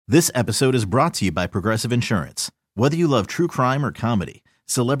This episode is brought to you by Progressive Insurance. Whether you love true crime or comedy,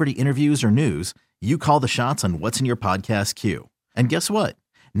 celebrity interviews or news, you call the shots on what's in your podcast queue. And guess what?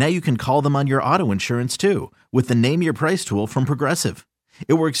 Now you can call them on your auto insurance too with the Name Your Price tool from Progressive.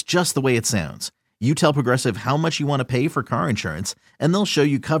 It works just the way it sounds. You tell Progressive how much you want to pay for car insurance, and they'll show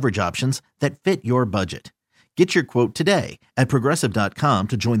you coverage options that fit your budget. Get your quote today at Progressive.com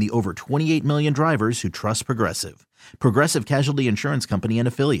to join the over 28 million drivers who trust Progressive. Progressive Casualty Insurance Company and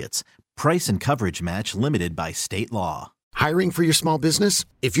Affiliates. Price and coverage match limited by state law. Hiring for your small business?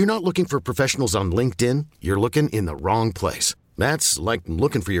 If you're not looking for professionals on LinkedIn, you're looking in the wrong place. That's like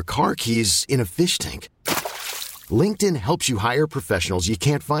looking for your car keys in a fish tank. LinkedIn helps you hire professionals you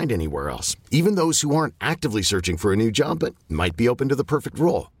can't find anywhere else, even those who aren't actively searching for a new job but might be open to the perfect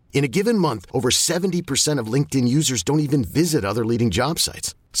role. In a given month, over 70% of LinkedIn users don't even visit other leading job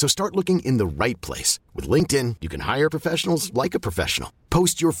sites. So start looking in the right place. With LinkedIn, you can hire professionals like a professional.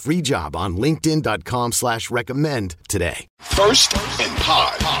 Post your free job on linkedin.com/recommend today. First and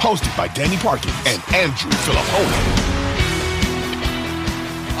Pod, hosted by Danny Parkins and Andrew Filippone.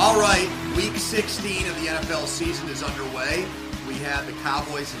 All right, week 16 of the NFL season is underway. We have the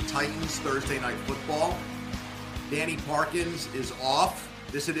Cowboys and Titans Thursday Night Football. Danny Parkins is off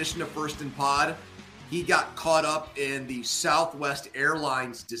this edition of First and Pod. He got caught up in the Southwest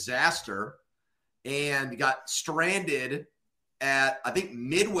Airlines disaster and got stranded at, I think,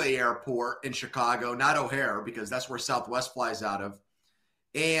 Midway Airport in Chicago, not O'Hare, because that's where Southwest flies out of.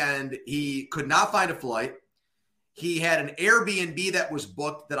 And he could not find a flight. He had an Airbnb that was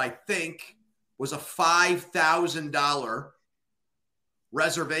booked that I think was a $5,000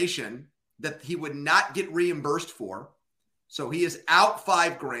 reservation that he would not get reimbursed for. So he is out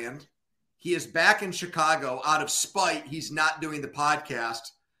 $5,000. He is back in Chicago out of spite. He's not doing the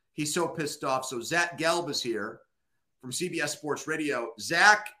podcast. He's so pissed off. So Zach Gelb is here from CBS Sports Radio.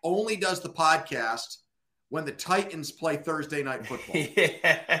 Zach only does the podcast when the Titans play Thursday Night Football.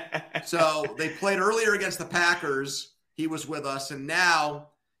 Yeah. So they played earlier against the Packers. He was with us, and now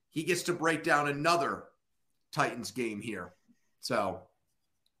he gets to break down another Titans game here. So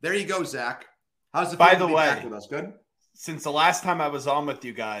there you go, Zach. How's it feel to be back with us? Good? Since the last time I was on with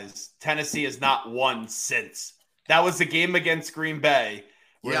you guys, Tennessee has not won since. That was the game against Green Bay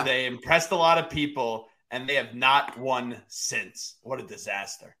where they impressed a lot of people, and they have not won since. What a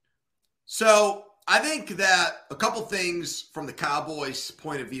disaster. So I think that a couple things from the Cowboys'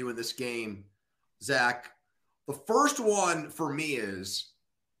 point of view in this game, Zach. The first one for me is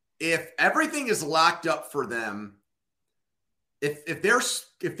if everything is locked up for them, if they're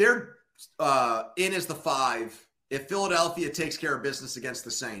in as the 5, if Philadelphia takes care of business against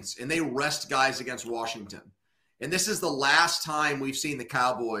the Saints and they rest guys against Washington, and this is the last time we've seen the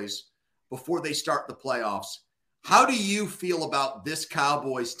Cowboys before they start the playoffs, how do you feel about this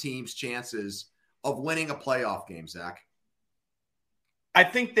Cowboys team's chances of winning a playoff game, Zach? I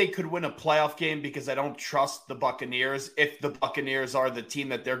think they could win a playoff game because I don't trust the Buccaneers if the Buccaneers are the team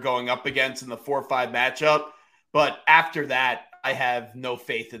that they're going up against in the 4-5 matchup. But after that, I have no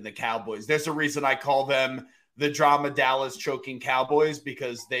faith in the Cowboys. There's a reason I call them the drama Dallas choking Cowboys,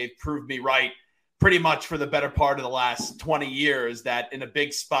 because they've proved me right pretty much for the better part of the last 20 years that in a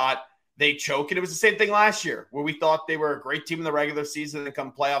big spot they choke. And it was the same thing last year where we thought they were a great team in the regular season, and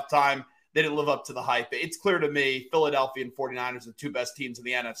come playoff time, they didn't live up to the hype. It's clear to me Philadelphia and 49ers are the 2 best teams in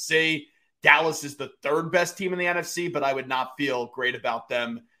the NFC. Dallas is the 3rd best team in the NFC, but I would not feel great about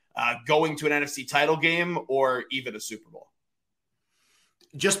them going to an NFC title game or even a Super Bowl.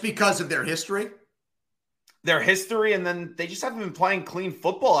 Just because of their history? Their history, and then they just haven't been playing clean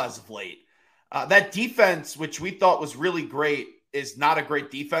football as of late. That defense, which we thought was really great, is not a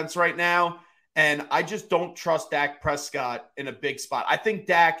great defense right now, and I just don't trust Dak Prescott in a big spot. I think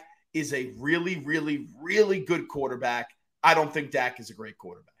Dak is a really, really, really good quarterback. I don't think Dak is a great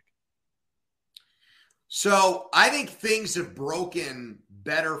quarterback. So I think things have broken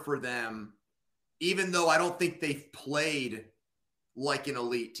better for them, even though I don't think they've played like an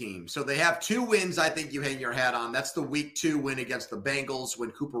elite team. So they have 2 wins I think you hang your hat on. That's the week 2 win against the Bengals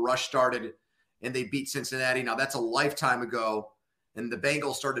when Cooper Rush started and they beat Cincinnati. Now that's a lifetime ago, and the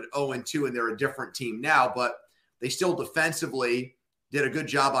Bengals started 0-2 and they're a different team now, but they still defensively did a good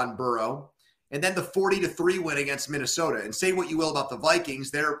job on Burrow. And then the 40-3 win against Minnesota. And say what you will about the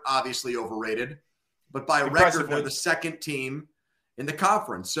Vikings, they're obviously overrated, but by record they're the 2nd team in the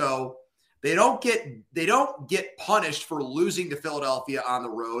conference. So they don't get punished for losing to Philadelphia on the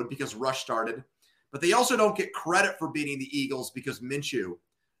road because Rush started, but they also don't get credit for beating the Eagles because Minshew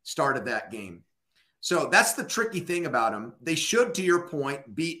started that game. So that's the tricky thing about them. They should, to your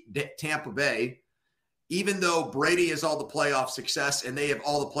point, beat Tampa Bay, even though Brady has all the playoff success and they have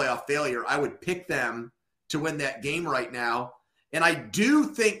all the playoff failure, I would pick them to win that game right now. And I do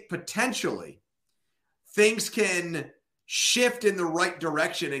think potentially things can shift in the right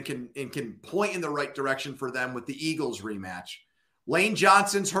direction and can point in the right direction for them with the Eagles rematch. Lane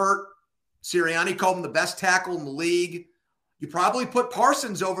Johnson's hurt. Sirianni called him the best tackle in the league. You probably put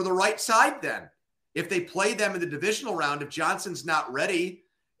Parsons over the right side then if they play them in the divisional round, if Johnson's not ready.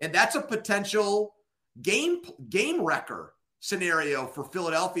 And that's a potential game wrecker scenario for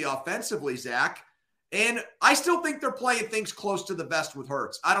Philadelphia offensively, Zach. And I still think they're playing things close to the best with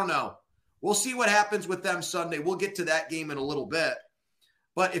Hurts. I don't know. We'll see what happens with them Sunday. We'll get to that game in a little bit.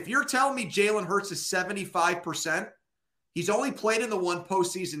 But if you're telling me Jalen Hurts is 75%, he's only played in the one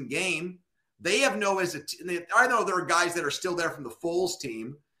postseason game. They have I know there are guys that are still there from the Foles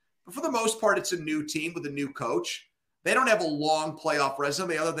team, but for the most part, it's a new team with a new coach. They don't have a long playoff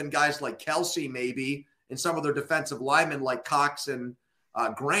resume other than guys like Kelsey maybe and some of their defensive linemen like Cox and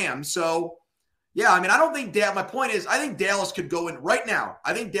Graham. So, yeah, I mean, I don't think my point is I think Dallas could go in right now.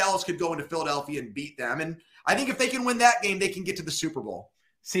 I think Dallas could go into Philadelphia and beat them. And I think if they can win that game, they can get to the Super Bowl.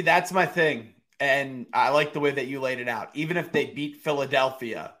 See, that's my thing. And I like the way that you laid it out. Even if they beat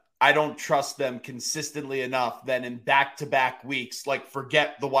Philadelphia, I don't trust them consistently enough then in back-to-back weeks, like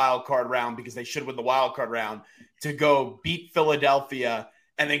forget the wild card round because they should win the wild card round, to go beat Philadelphia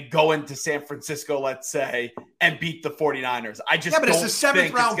and then go into San Francisco, let's say, and beat the 49ers. I just don't think it's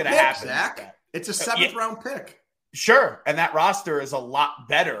going to happen. Zach. It's a seventh round pick. Sure. And that roster is a lot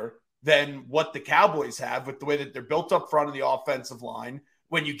better than what the Cowboys have with the way that they're built up front of the offensive line.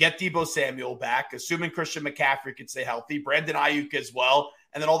 When you get Deebo Samuel back, assuming Christian McCaffrey can stay healthy, Brandon Ayuk as well,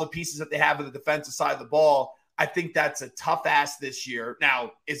 and then all the pieces that they have on the defensive side of the ball, I think that's a tough ask this year.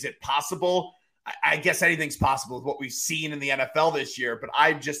 Now, is it possible? I guess anything's possible with what we've seen in the NFL this year, but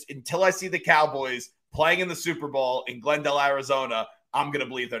until I see the Cowboys playing in the Super Bowl in Glendale, Arizona, I'm going to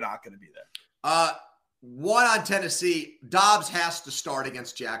believe they're not going to be there. One on Tennessee, Dobbs has to start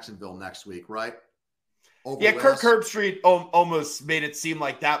against Jacksonville next week, right? Kirk Herbstreit almost made it seem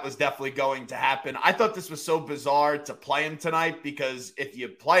like that was definitely going to happen. I thought this was so bizarre to play him tonight because if you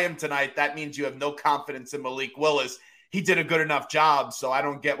play him tonight, that means you have no confidence in Malik Willis. He did a good enough job, so I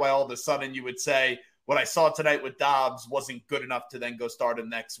don't get why all of a sudden you would say what I saw tonight with Dobbs wasn't good enough to then go start him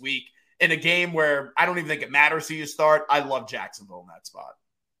next week. In a game where I don't even think it matters who you start, I love Jacksonville in that spot.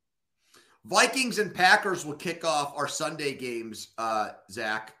 Vikings and Packers will kick off our Sunday games,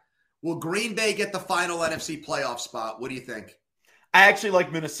 Zach. Will Green Bay get the final NFC playoff spot? What do you think? I actually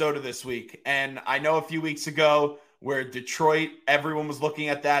like Minnesota this week. And I know a few weeks ago where Detroit, everyone was looking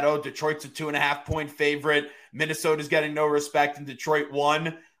at that. Oh, Detroit's a 2.5-point favorite. Minnesota's getting no respect, and Detroit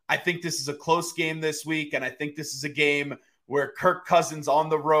won. I think this is a close game this week, and I think this is a game where Kirk Cousins on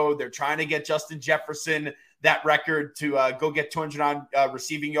the road, they're trying to get Justin Jefferson that record to go get 209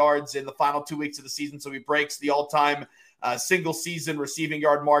 receiving yards in the final 2 weeks of the season. So he breaks the all-time single season receiving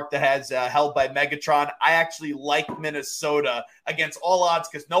yard mark that has held by Megatron. I actually like Minnesota against all odds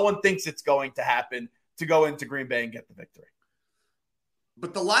because no one thinks it's going to happen to go into Green Bay and get the victory.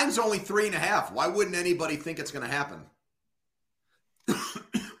 But the line's only 3.5. Why wouldn't anybody think it's going to happen?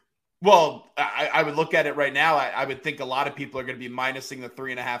 Well, I would look at it right now. I would think a lot of people are going to be minusing the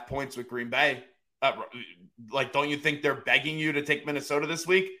 3.5 points with Green Bay. Don't you think they're begging you to take Minnesota this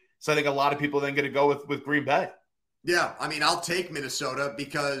week? So I think a lot of people are then going to go with Green Bay. Yeah, I mean, I'll take Minnesota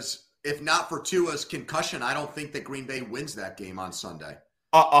because if not for Tua's concussion, I don't think that Green Bay wins that game on Sunday.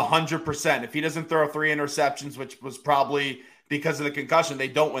 100%. If he doesn't throw 3 interceptions, which was probably because of the concussion, they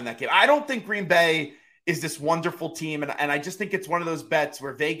don't win that game. I don't think Green Bay is this wonderful team, and I just think it's one of those bets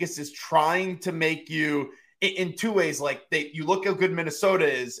where Vegas is trying to make you in two ways. Like you look how good Minnesota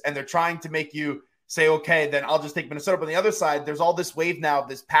is, and they're trying to make you say, okay, then I'll just take Minnesota. But on the other side, there's all this wave now of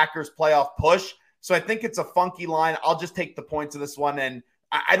this Packers playoff push. So I think it's a funky line. I'll just take the points of this one. And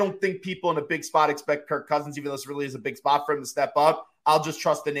I don't think people in a big spot expect Kirk Cousins, even though this really is a big spot for him to step up. I'll just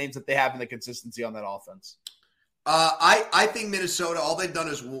trust the names that they have and the consistency on that offense. I think Minnesota, all they've done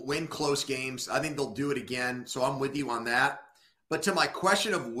is win close games. I think they'll do it again. So I'm with you on that. But to my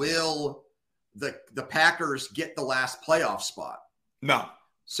question of will the Packers get the last playoff spot? No.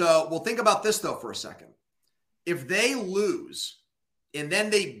 So we'll think about this, though, for a second. If they lose and then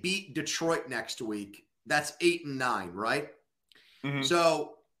they beat Detroit next week, that's 8-9, right? Mm-hmm.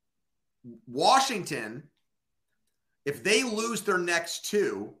 So Washington, if they lose their next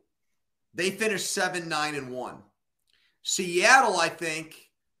 2, they finish 7-9-1. Seattle, I think,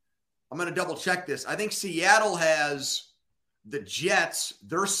 I'm going to double check this. I think Seattle has the Jets.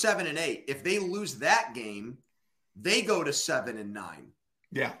 They're 7-8. If they lose that game, they go to 7-9.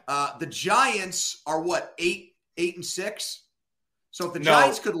 Yeah. The Giants are what, 8-6? So if the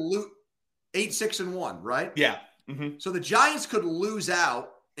Giants could lose 8-6-1, right? Yeah. Mm-hmm. So the Giants could lose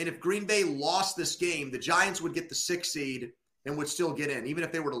out, and if Green Bay lost this game, the Giants would get the 6th seed and would still get in, even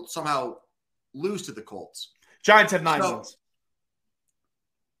if they were to somehow lose to the Colts. Giants have 9 wins.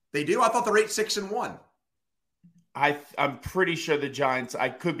 They do? I thought they're 8-6-1. I'm pretty sure the Giants, I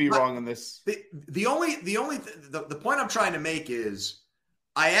could be wrong on this. The point I'm trying to make is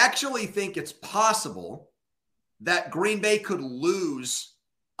I actually think it's possible that Green Bay could lose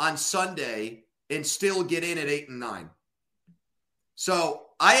on Sunday and still get in at 8-9. So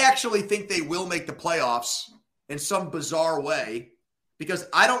I actually think they will make the playoffs in some bizarre way because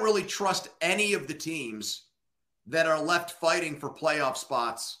I don't really trust any of the teams that are left fighting for playoff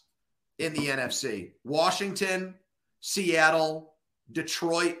spots in the NFC. Washington, Seattle,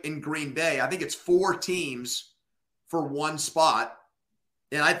 Detroit, and Green Bay. I think it's 4 teams for one spot.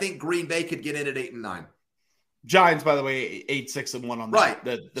 And I think Green Bay could get in at 8-9. Giants, by the way, 8-6-1 on that.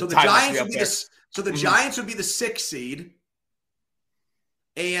 Right. So the Giants would be the Giants would be the 6th seed.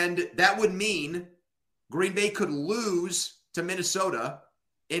 And that would mean Green Bay could lose to Minnesota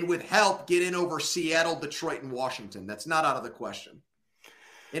and with help get in over Seattle, Detroit, and Washington. That's not out of the question.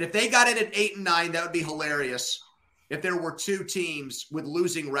 And if they got in at 8-9, that would be hilarious if there were 2 teams with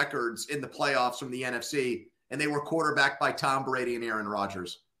losing records in the playoffs from the NFC and they were quarterbacked by Tom Brady and Aaron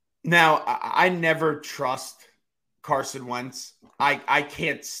Rodgers. Now, I never trust Carson Wentz. I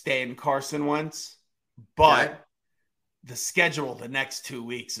can't stand Carson Wentz, but the schedule the next 2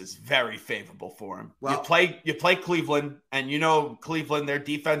 weeks is very favorable for him. Well, you play Cleveland, and Cleveland, their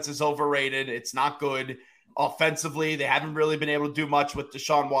defense is overrated. It's not good. Offensively, they haven't really been able to do much with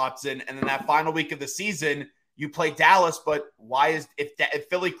Deshaun Watson. And then that final week of the season, you play Dallas, but if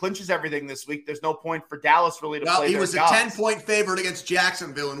Philly clinches everything this week, there's no point for Dallas really to play. Well, he was a 10-point favorite against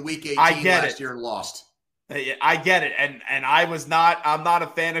Jacksonville in Week 18 last year and lost. I get it, and I'm not a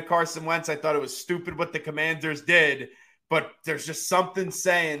fan of Carson Wentz. I thought it was stupid what the Commanders did, but there's just something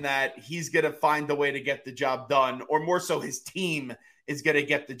saying that he's going to find a way to get the job done, or more so, his team is going to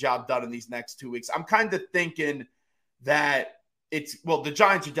get the job done in these next 2 weeks. I'm kind of thinking that the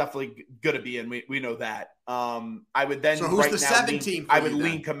Giants are definitely going to be in. We know that. I would then. So who's the 7th team? I would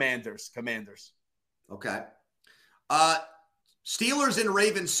lean Commanders. Okay. Steelers and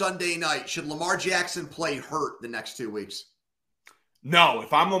Ravens Sunday night. Should Lamar Jackson play hurt the next 2 weeks? No,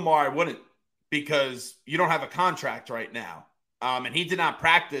 if I'm Lamar, I wouldn't, because you don't have a contract right now. And he did not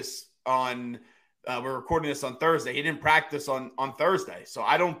practice on. We're recording this on Thursday. He didn't practice on Thursday, so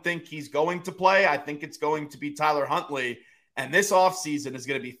I don't think he's going to play. I think it's going to be Tyler Huntley. And this offseason is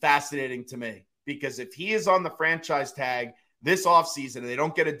going to be fascinating to me, because if he is on the franchise tag this offseason and they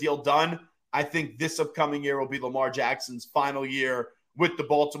don't get a deal done, I think this upcoming year will be Lamar Jackson's final year with the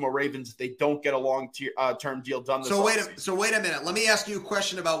Baltimore Ravens if they don't get a long-term deal done this offseason. So wait a minute. Let me ask you a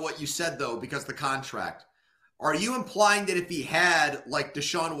question about what you said, though, because the contract. Are you implying that if he had, like,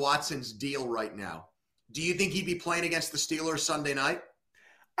 Deshaun Watson's deal right now, do you think he'd be playing against the Steelers Sunday night?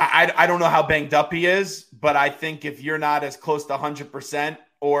 I don't know how banged up he is, but I think if you're not as close to 100%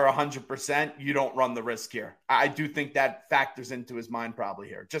 or 100%, you don't run the risk here. I do think that factors into his mind probably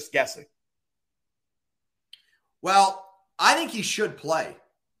here. Just guessing. Well, I think he should play,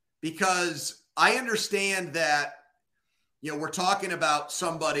 because I understand that, we're talking about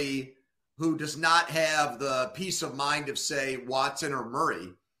somebody who does not have the peace of mind of, say, Watson or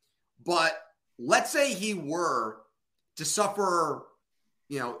Murray. But let's say he were to suffer,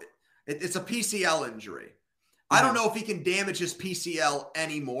 it's a PCL injury. Mm-hmm. I don't know if he can damage his PCL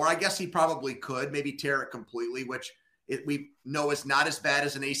anymore. I guess he probably could, maybe tear it completely, which we know is not as bad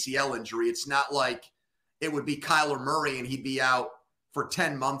as an ACL injury. It's not like it would be Kyler Murray and he'd be out for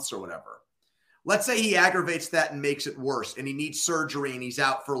 10 months or whatever. Let's say he aggravates that and makes it worse, and he needs surgery and he's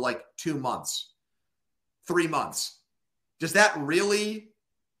out for like 2 months, 3 months. Is that really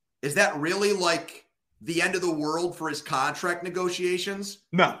like the end of the world for his contract negotiations?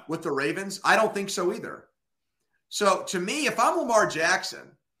 No. With the Ravens? I don't think so either. So to me, if I'm Lamar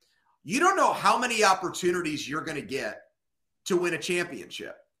Jackson, you don't know how many opportunities you're going to get to win a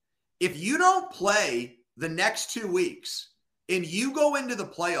championship. If you don't play the next 2 weeks and you go into the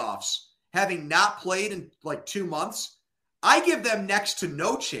playoffs having not played in like 2 months, I give them next to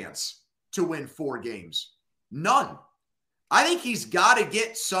no chance to win 4 games. None. I think he's got to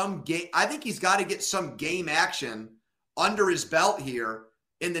get some game. I think he's got to get some game action under his belt here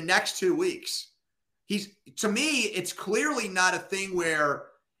in the next 2 weeks. To me, it's clearly not a thing where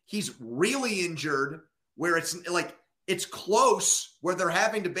he's really injured, where it's like it's close, where they're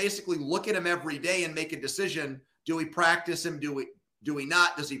having to basically look at him every day and make a decision. Do we practice him? Do we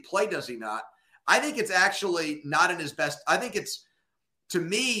not? Does he play? Does he not? I think it's actually not in his best. I think it's, to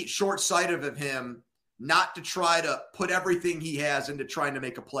me, short-sighted of him not to try to put everything he has into trying to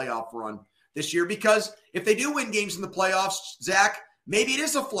make a playoff run this year. Because if they do win games in the playoffs, Zach, maybe it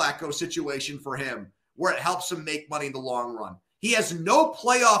is a Flacco situation for him where it helps him make money in the long run. He has no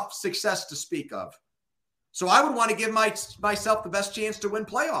playoff success to speak of. So I would want to give myself the best chance to win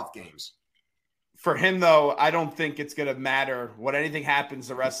playoff games. For him, though, I don't think it's going to matter what anything happens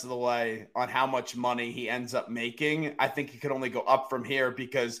the rest of the way on how much money he ends up making. I think he could only go up from here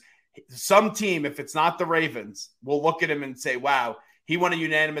because some team, if it's not the Ravens, will look at him and say, wow, he won a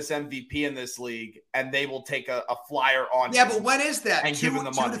unanimous MVP in this league, and they will take a flyer on him. But when is that? And give him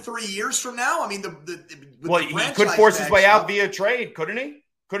the money. 2 to 3 years from now? I mean, he could force his way out via trade, couldn't he?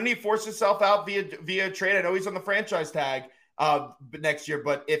 Couldn't he force himself out via trade? I know he's on the franchise tag next year,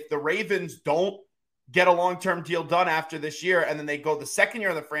 but if the Ravens don't get a long-term deal done after this year, and then they go the second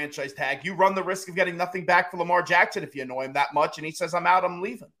year on the franchise tag, you run the risk of getting nothing back for Lamar Jackson if you annoy him that much, and he says, I'm out, I'm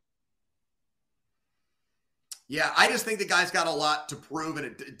leaving. Yeah, I just think the guy's got a lot to prove,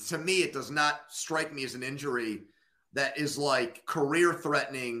 and to me, it does not strike me as an injury that is like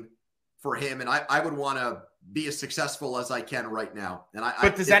career-threatening for him, and I would want to be as successful as I can right now.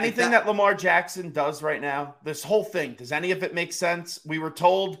 But does anything that Lamar Jackson does right now, this whole thing, does any of it make sense? We were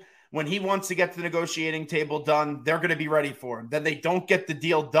told when he wants to get the negotiating table done, they're going to be ready for him. Then they don't get the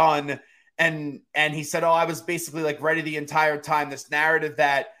deal done. And he said, I was basically like ready the entire time. This narrative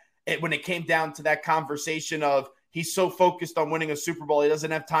that when it came down to that conversation of he's so focused on winning a Super Bowl, he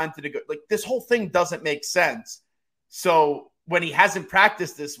doesn't have time to like this whole thing doesn't make sense. So when he hasn't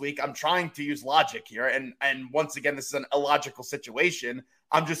practiced this week, I'm trying to use logic here. And once again, this is an illogical situation.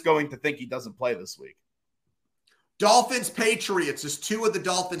 I'm just going to think he doesn't play this week. Dolphins, Patriots. Is 2 of the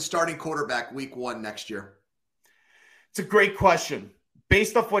Dolphins starting quarterback week 1 next year? It's a great question.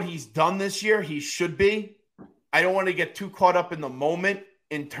 Based off what he's done this year, he should be. I don't want to get too caught up in the moment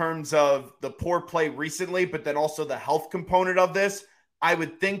in terms of the poor play recently, but then also the health component of this. I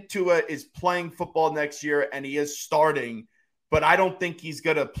would think Tua is playing football next year and he is starting, but I don't think he's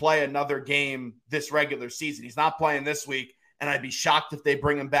going to play another game this regular season. He's not playing this week, and I'd be shocked if they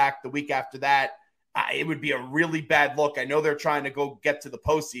bring him back the week after that. It would be a really bad look. I know they're trying to go get to the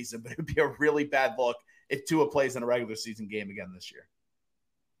postseason, but it would be a really bad look if Tua plays in a regular season game again this year.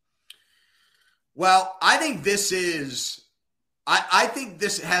 Well, I think this is – I think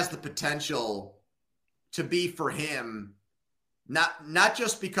this has the potential to be for him, not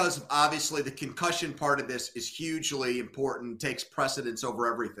just because of obviously the concussion part of this is hugely important, takes precedence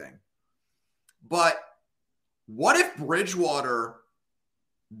over everything. But what if Bridgewater –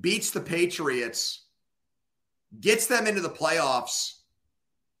 beats the Patriots, gets them into the playoffs,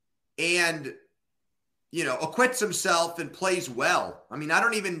 and, acquits himself and plays well? I mean, I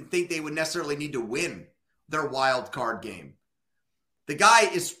don't even think they would necessarily need to win their wild card game. The guy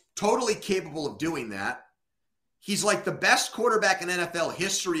is totally capable of doing that. He's like the best quarterback in NFL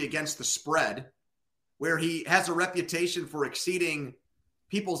history against the spread, where he has a reputation for exceeding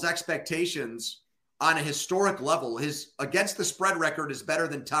people's expectations on a historic level. His against the spread record is better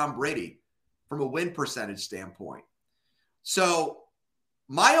than Tom Brady from a win percentage standpoint. So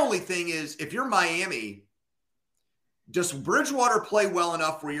my only thing is, if you're Miami, does Bridgewater play well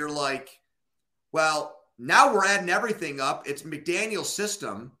enough where you're like, well, now we're adding everything up. It's McDaniel's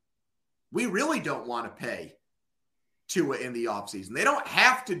system. We really don't want to pay Tua in the offseason. They don't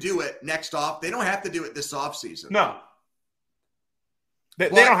have to do it They don't have to do it this offseason. No. They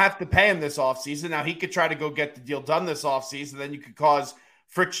don't have to pay him this offseason. Now, he could try to go get the deal done this offseason. Then you could cause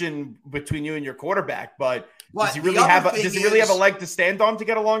friction between you and your quarterback. But does he really have a leg to stand on to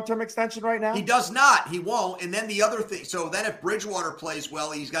get a long-term extension right now? He does not. He won't. And then the other thing, so then if Bridgewater plays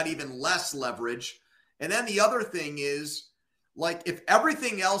well, he's got even less leverage. And then the other thing is, like, if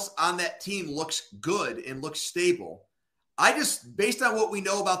everything else on that team looks good and looks stable, based on what we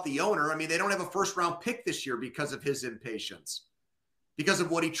know about the owner, I mean, they don't have a first-round pick this year because of his impatience, because of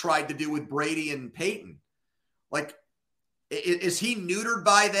what he tried to do with Brady and Peyton. Like, is he neutered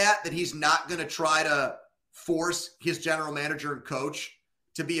by that he's not going to try to force his general manager and coach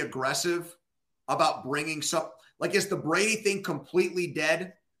to be aggressive about bringing some, like, is the Brady thing completely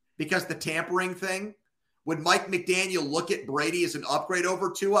dead because the tampering thing? Would Mike McDaniel look at Brady as an upgrade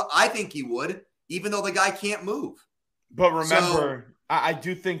over Tua? I think he would, even though the guy can't move. But remember, I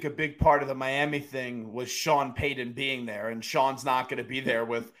do think a big part of the Miami thing was Sean Payton being there, and Sean's not going to be there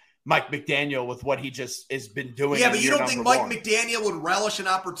with Mike McDaniel with what he just has been doing. Yeah, but you don't think Mike McDaniel would relish an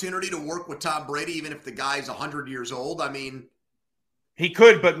opportunity to work with Tom Brady even if the guy's 100 years old? I mean, He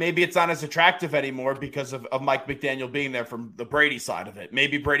could, but maybe it's not as attractive anymore because of Mike McDaniel being there from the Brady side of it.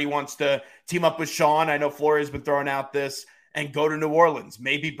 Maybe Brady wants to team up with Sean. I know Floria's been throwing out this and go to New Orleans.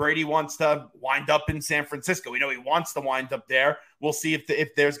 Maybe Brady wants to wind up in San Francisco. We know he wants to wind up there. We'll see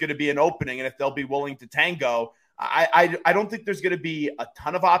if there's going to be an opening and if they'll be willing to tango. I don't think there's going to be a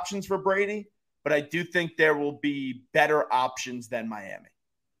ton of options for Brady, but I do think there will be better options than Miami.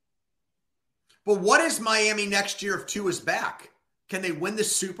 But what is Miami next year if Tua's back? Can they win the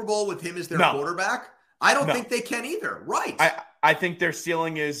Super Bowl with him as their quarterback? I don't think they can either. Right. I think their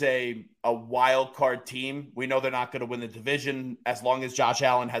ceiling is a wild card team. We know they're not going to win the division as long as Josh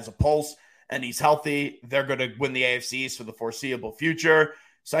Allen has a pulse and he's healthy. They're going to win the AFCs for the foreseeable future.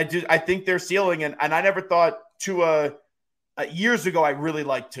 So I think their ceiling, and I never thought Tua years ago. I really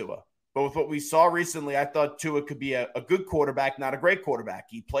liked Tua, but with what we saw recently, I thought Tua could be a good quarterback, not a great quarterback.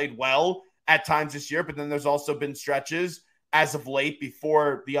 He played well at times this year, but then there's also been stretches as of late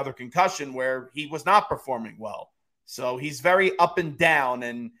before the other concussion where he was not performing well. So he's very up and down,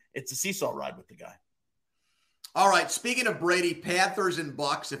 and it's a seesaw ride with the guy. All right. Speaking of Brady, Panthers and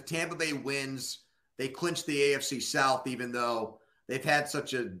Bucks, if Tampa Bay wins, they clinch the AFC South, even though they've had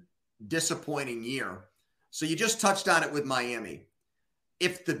such a disappointing year. So you just touched on it with Miami.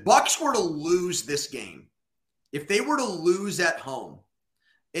 If the Bucks were to lose this game, if they were to lose at home,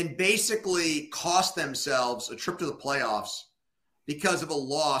 and basically cost themselves a trip to the playoffs because of a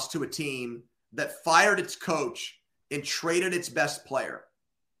loss to a team that fired its coach and traded its best player.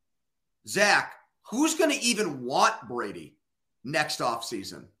 Zach, who's going to even want Brady next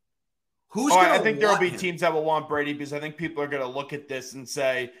offseason? I think there will be teams that will want Brady because I think people are going to look at this and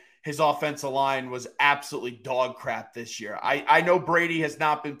say his offensive line was absolutely dog crap this year. I know Brady has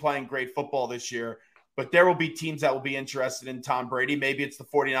not been playing great football this year, but there will be teams that will be interested in Tom Brady. Maybe it's the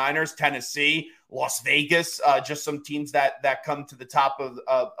 49ers, Tennessee, Las Vegas, just some teams that come to the top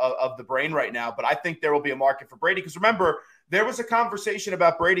of the brain right now. But I think there will be a market for Brady because remember, there was a conversation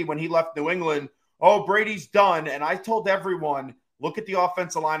about Brady when he left New England. Oh, Brady's done. And I told everyone, look at the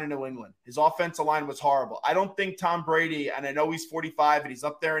offensive line in New England. His offensive line was horrible. I don't think Tom Brady, and I know he's 45 and he's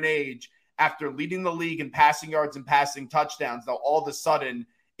up there in age, after leading the league in passing yards and passing touchdowns, though all of a sudden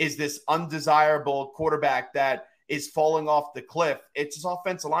is this undesirable quarterback that is falling off the cliff. It's his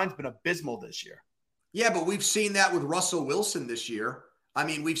offensive line's been abysmal this year. Yeah, but we've seen that with Russell Wilson this year. I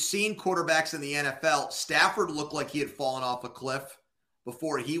mean, we've seen quarterbacks in the NFL. Stafford looked like he had fallen off a cliff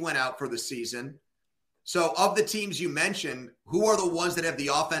before he went out for the season. So of the teams you mentioned, who are the ones that have the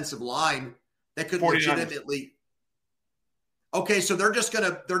offensive line that could 49ers. legitimately? Okay, so they're just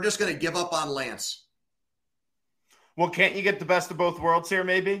gonna give up on Lance. Well, can't you get the best of both worlds here,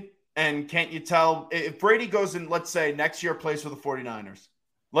 maybe? And can't you tell if Brady goes in, let's say, next year plays for the 49ers?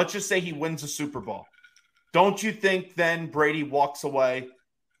 Let's just say he wins a Super Bowl. Don't you think then Brady walks away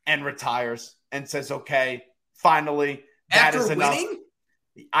and retires and says, okay, finally, that is enough. Winning?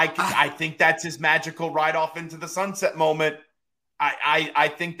 I think that's his magical ride off into the sunset moment. I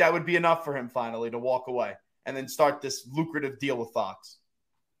think that would be enough for him finally to walk away and then start this lucrative deal with Fox.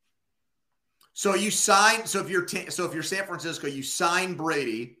 So you sign. So if you're San Francisco, you sign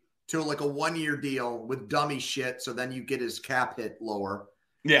Brady to like a 1-year deal with dummy shit. So then you get his cap hit lower.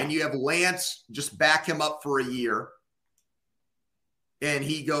 Yeah. And you have Lance just back him up for a year. And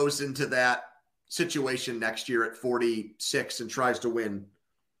he goes into that situation next year at 46 and tries to win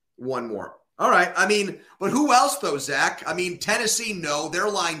one more. All right. I mean, but who else though, Zach? I mean, Tennessee, no, their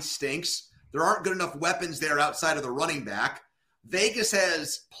line stinks. There aren't good enough weapons there outside of the running back. Vegas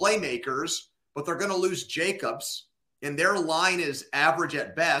has playmakers, but they're going to lose Jacobs, and their line is average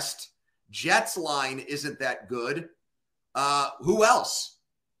at best. Jets' line isn't that good. Who else?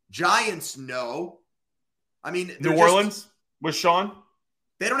 Giants, no. I mean, New Orleans with Sean?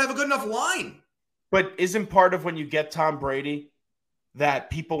 They don't have a good enough line. But isn't part of when you get Tom Brady that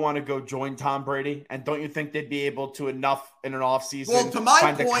people want to go join Tom Brady? And don't you think they'd be able to enough in an offseason? Well, to my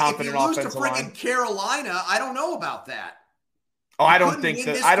point, if you lose to freaking Carolina, I don't know about that. Oh, I don't think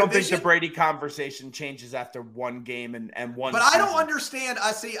the Brady conversation changes after one game and one. But season. I don't understand.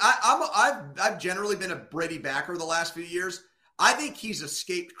 I've generally been a Brady backer the last few years. I think he's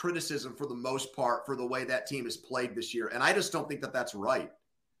escaped criticism for the most part for the way that team has played this year, and I just don't think that that's right.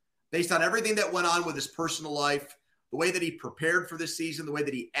 Based on everything that went on with his personal life, the way that he prepared for this season, the way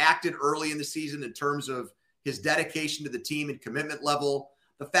that he acted early in the season in terms of his dedication to the team and commitment level,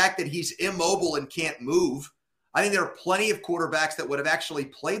 the fact that he's immobile and can't move. I think there are plenty of quarterbacks that would have actually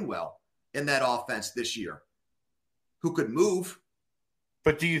played well in that offense this year who could move.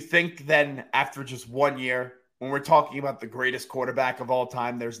 But do you think then after just 1 year, when we're talking about the greatest quarterback of all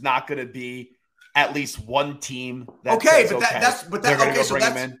time, there's not going to be at least one team that okay, says, but that's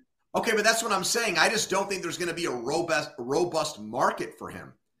what I'm saying. I just don't think there's going to be a robust market for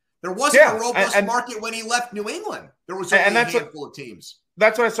him. There wasn't a robust market when he left New England. There was only a handful of teams.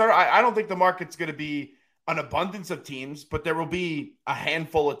 That's what I started. I don't think the market's going to be an abundance of teams, but there will be a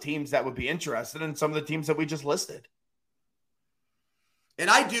handful of teams that would be interested in some of the teams that we just listed. And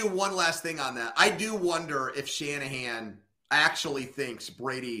I do one last thing on that. I do wonder if Shanahan actually thinks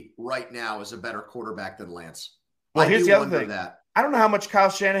Brady right now is a better quarterback than Lance. Well, here's the other thing. I don't know how much Kyle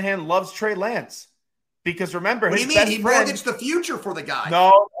Shanahan loves Trey Lance. Because remember, what do you mean? He mortgaged the future for the guy.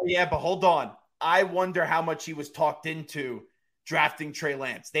 No, yeah, but hold on. I wonder how much he was talked into drafting Trey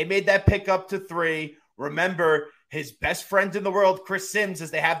Lance. They made that pick up to 3. Remember, his best friend in the world, Chris Sims, as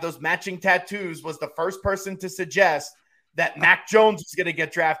they have those matching tattoos, was the first person to suggest that Mac Jones was going to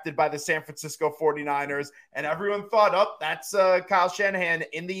get drafted by the San Francisco 49ers. And everyone thought, that's Kyle Shanahan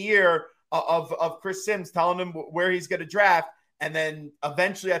in the ear of Chris Sims telling him where he's going to draft. And then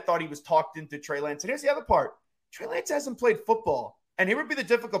eventually I thought he was talked into Trey Lance. And here's the other part. Trey Lance hasn't played football. And here would be the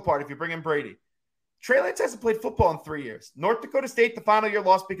difficult part if you bring in Brady. Trey Lance hasn't played football in 3 years. North Dakota State, the final year,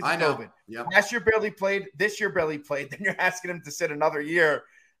 lost because of COVID. Yep. Last year barely played. This year barely played. Then you're asking him to sit another year.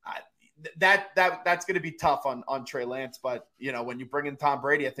 That's going to be tough on Trey Lance. But, when you bring in Tom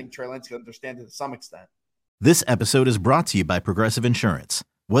Brady, I think Trey Lance can understand it to some extent. This episode is brought to you by Progressive Insurance.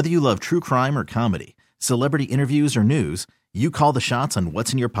 Whether you love true crime or comedy, celebrity interviews or news, you call the shots on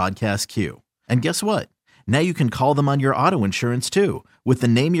what's in your podcast queue. And guess what? Now you can call them on your auto insurance too with the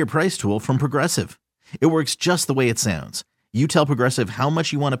Name Your Price tool from Progressive. It works just the way it sounds. You tell Progressive how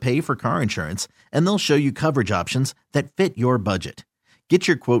much you want to pay for car insurance, and they'll show you coverage options that fit your budget. Get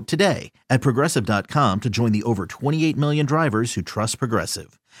your quote today at Progressive.com to join the over 28 million drivers who trust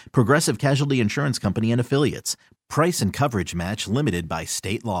Progressive. Progressive Casualty Insurance Company and Affiliates. Price and coverage match limited by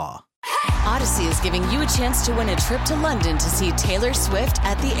state law. Odyssey is giving you a chance to win a trip to London to see Taylor Swift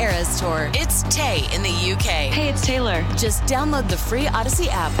at the Eras Tour. It's Tay in the UK. Hey, it's Taylor. Just download the free Odyssey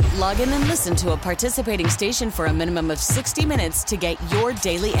app, log in and listen to a participating station for a minimum of 60 minutes to get your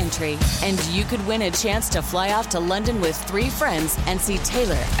daily entry. And you could win a chance to fly off to London with 3 friends and see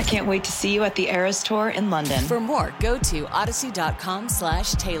Taylor. I can't wait to see you at the Eras Tour in London. For more, go to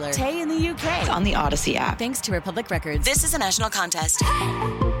odyssey.com/Taylor. Tay in the UK. It's on the Odyssey app. Thanks to Republic Records. This is a national contest.